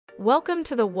Welcome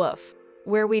to the Woof,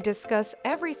 where we discuss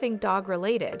everything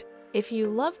dog-related. If you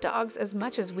love dogs as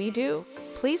much as we do,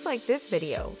 please like this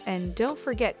video and don't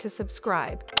forget to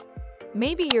subscribe.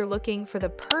 Maybe you're looking for the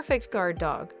perfect guard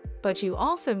dog, but you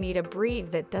also need a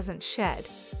breed that doesn't shed.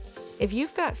 If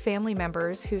you've got family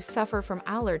members who suffer from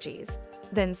allergies,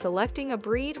 then selecting a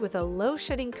breed with a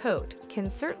low-shedding coat can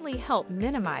certainly help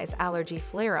minimize allergy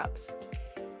flare-ups.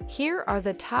 Here are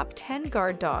the top 10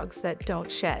 guard dogs that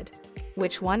don't shed.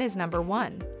 Which one is number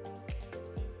 1?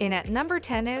 In at number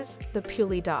 10 is the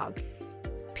Puli dog.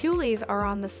 Pulis are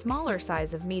on the smaller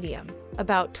size of medium,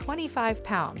 about 25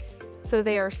 pounds, so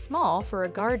they are small for a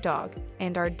guard dog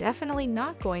and are definitely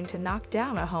not going to knock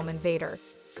down a home invader.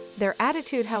 Their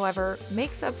attitude, however,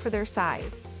 makes up for their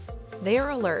size. They are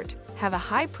alert, have a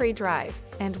high prey drive,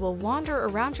 and will wander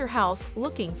around your house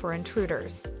looking for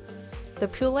intruders. The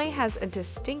Puli has a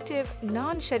distinctive,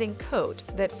 non-shedding coat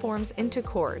that forms into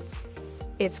cords.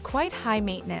 It's quite high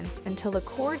maintenance until the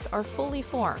cords are fully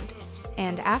formed,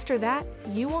 and after that,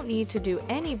 you won't need to do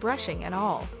any brushing at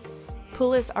all.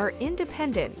 Pulis are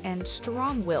independent and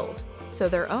strong-willed, so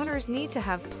their owners need to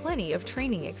have plenty of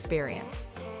training experience.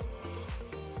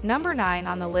 Number 9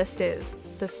 on the list is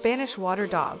the Spanish Water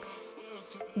Dog.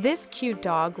 This cute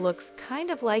dog looks kind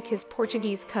of like his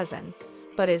Portuguese cousin,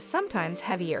 but is sometimes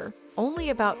heavier, only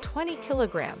about 20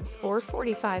 kilograms or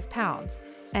 45 pounds,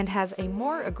 and has a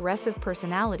more aggressive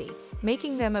personality,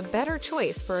 making them a better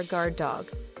choice for a guard dog.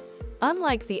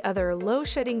 Unlike the other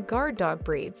low-shedding guard dog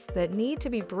breeds that need to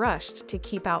be brushed to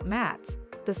keep out mats,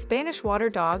 the Spanish Water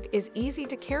Dog is easy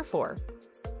to care for.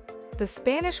 The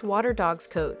Spanish Water Dog's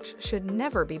coat should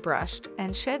never be brushed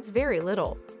and sheds very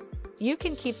little. You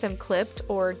can keep them clipped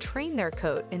or train their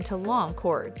coat into long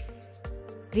cords.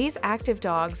 These active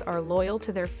dogs are loyal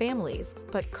to their families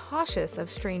but cautious of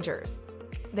strangers.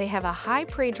 They have a high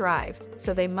prey drive,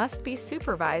 so they must be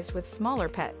supervised with smaller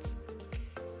pets.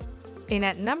 In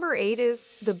at number 8 is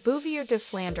the Bouvier de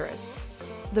Flandres.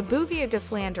 The Bouvier de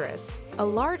Flandres, a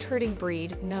large herding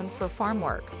breed known for farm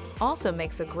work, also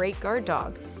makes a great guard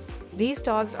dog. These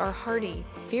dogs are hardy,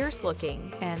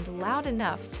 fierce-looking, and loud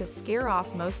enough to scare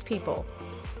off most people.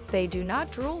 They do not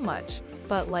drool much,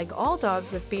 but like all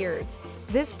dogs with beards,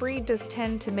 this breed does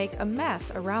tend to make a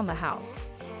mess around the house.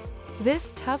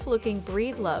 This tough-looking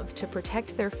breed loves to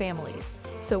protect their families,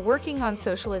 so working on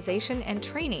socialization and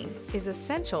training is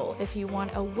essential if you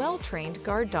want a well-trained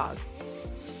guard dog.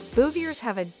 Bouviers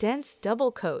have a dense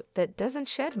double coat that doesn't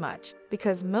shed much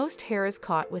because most hair is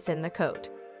caught within the coat.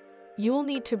 You will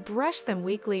need to brush them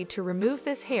weekly to remove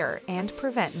this hair and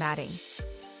prevent matting.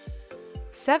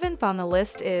 7th on the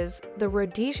list is the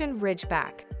Rhodesian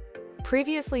Ridgeback.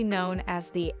 Previously known as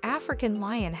the African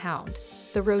Lion Hound,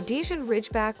 the Rhodesian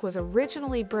Ridgeback was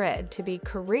originally bred to be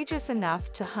courageous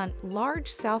enough to hunt large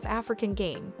South African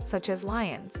game, such as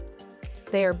lions.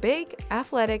 They are big,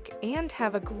 athletic, and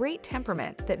have a great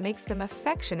temperament that makes them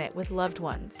affectionate with loved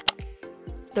ones.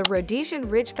 The Rhodesian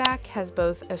Ridgeback has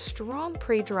both a strong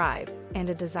prey drive and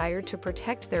a desire to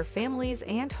protect their families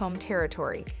and home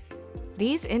territory.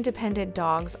 These independent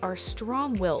dogs are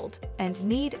strong-willed and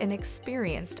need an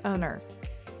experienced owner.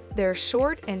 Their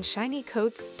short and shiny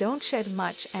coats don't shed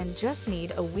much and just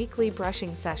need a weekly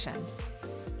brushing session.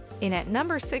 In at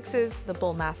number 6 is the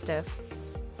Bullmastiff.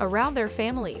 Around their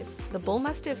families, the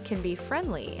Bullmastiff can be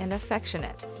friendly and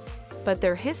affectionate, but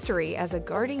their history as a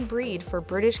guarding breed for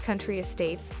British country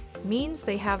estates means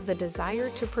they have the desire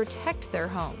to protect their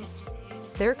homes.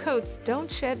 Their coats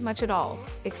don't shed much at all,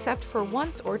 except for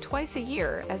once or twice a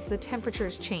year as the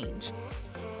temperatures change.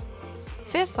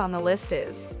 5th on the list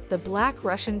is the Black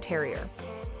Russian Terrier.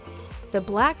 The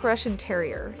Black Russian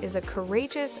Terrier is a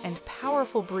courageous and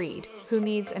powerful breed who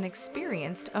needs an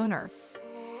experienced owner.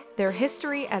 Their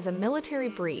history as a military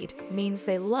breed means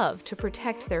they love to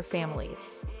protect their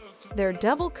families. Their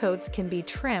double coats can be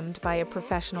trimmed by a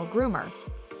professional groomer,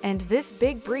 and this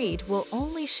big breed will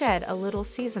only shed a little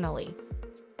seasonally.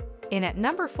 In at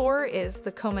number 4 is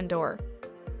the Komondor.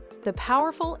 The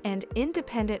powerful and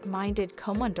independent-minded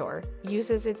Komondor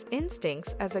uses its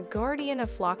instincts as a guardian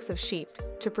of flocks of sheep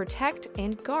to protect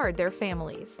and guard their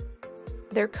families.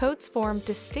 Their coats form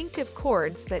distinctive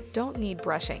cords that don't need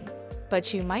brushing,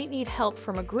 but you might need help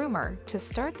from a groomer to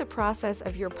start the process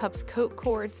of your pup's coat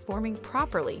cords forming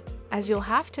properly, as you'll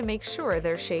have to make sure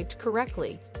they're shaped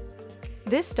correctly.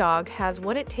 This dog has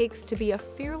what it takes to be a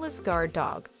fearless guard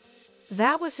dog.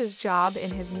 That was his job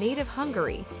in his native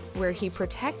Hungary, where he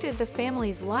protected the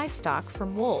family's livestock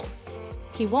from wolves.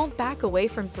 He won't back away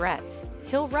from threats.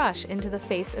 He'll rush into the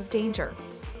face of danger.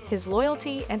 His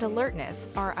loyalty and alertness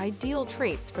are ideal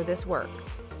traits for this work.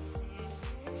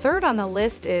 3rd on the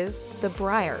list is the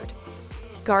Briard.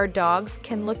 Guard dogs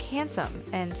can look handsome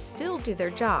and still do their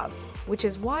jobs, which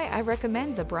is why I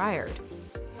recommend the Briard.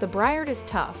 The Briard is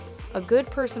tough, a good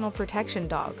personal protection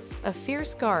dog, a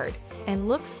fierce guard, and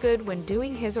looks good when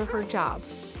doing his or her job.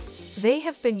 They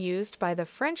have been used by the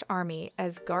French army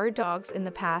as guard dogs in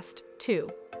the past,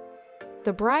 too.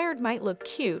 The Briard might look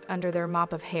cute under their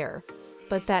mop of hair,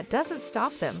 but that doesn't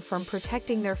stop them from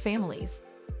protecting their families.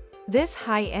 This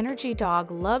high-energy dog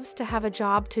loves to have a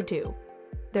job to do.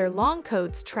 Their long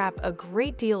coats trap a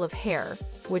great deal of hair,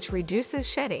 which reduces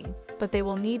shedding, but they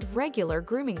will need regular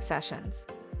grooming sessions.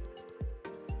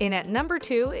 In at number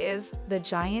 2 is the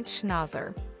giant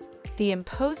Schnauzer. The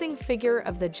imposing figure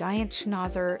of the giant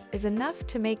Schnauzer is enough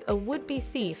to make a would-be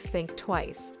thief think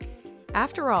twice.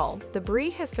 After all, the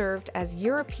breed has served as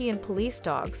European police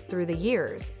dogs through the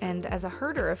years and as a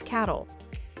herder of cattle.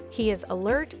 He is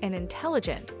alert and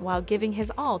intelligent while giving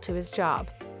his all to his job.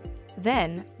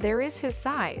 Then, there is his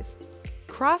size.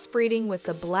 Crossbreeding with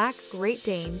the Black Great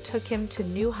Dane took him to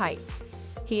new heights.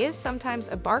 He is sometimes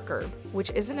a barker,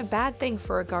 which isn't a bad thing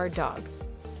for a guard dog.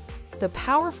 The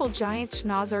powerful giant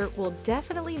Schnauzer will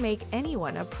definitely make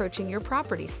anyone approaching your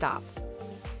property stop.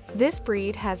 This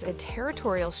breed has a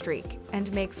territorial streak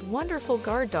and makes wonderful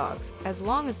guard dogs as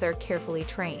long as they're carefully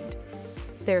trained.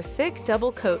 Their thick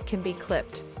double coat can be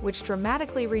clipped, which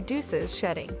dramatically reduces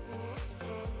shedding.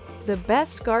 The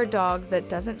best guard dog that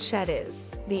doesn't shed is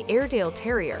the Airedale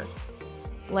Terrier.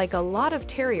 Like a lot of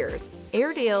terriers,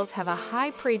 Airedales have a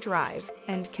high prey drive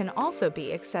and can also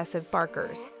be excessive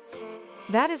barkers.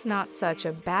 That is not such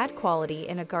a bad quality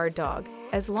in a guard dog,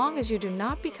 as long as you do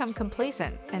not become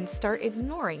complacent and start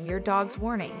ignoring your dog's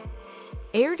warning.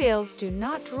 Airedales do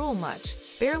not drool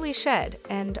much, barely shed,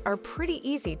 and are pretty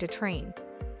easy to train.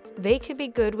 They can be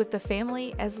good with the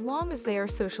family as long as they are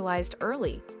socialized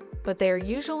early, but they are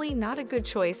usually not a good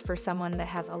choice for someone that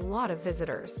has a lot of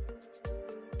visitors.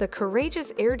 The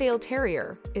courageous Airedale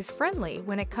Terrier is friendly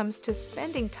when it comes to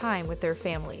spending time with their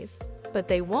families, but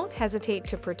they won't hesitate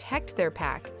to protect their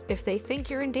pack if they think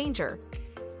you're in danger.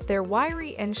 Their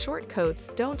wiry and short coats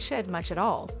don't shed much at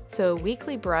all, so a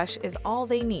weekly brush is all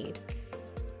they need.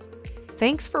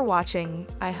 Thanks for watching.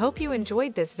 I hope you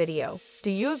enjoyed this video.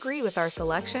 Do you agree with our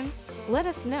selection? Let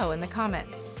us know in the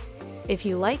comments. If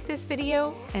you like this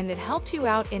video and it helped you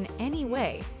out in any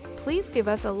way, please give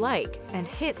us a like and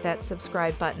hit that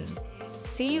subscribe button.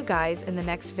 See you guys in the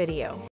next video.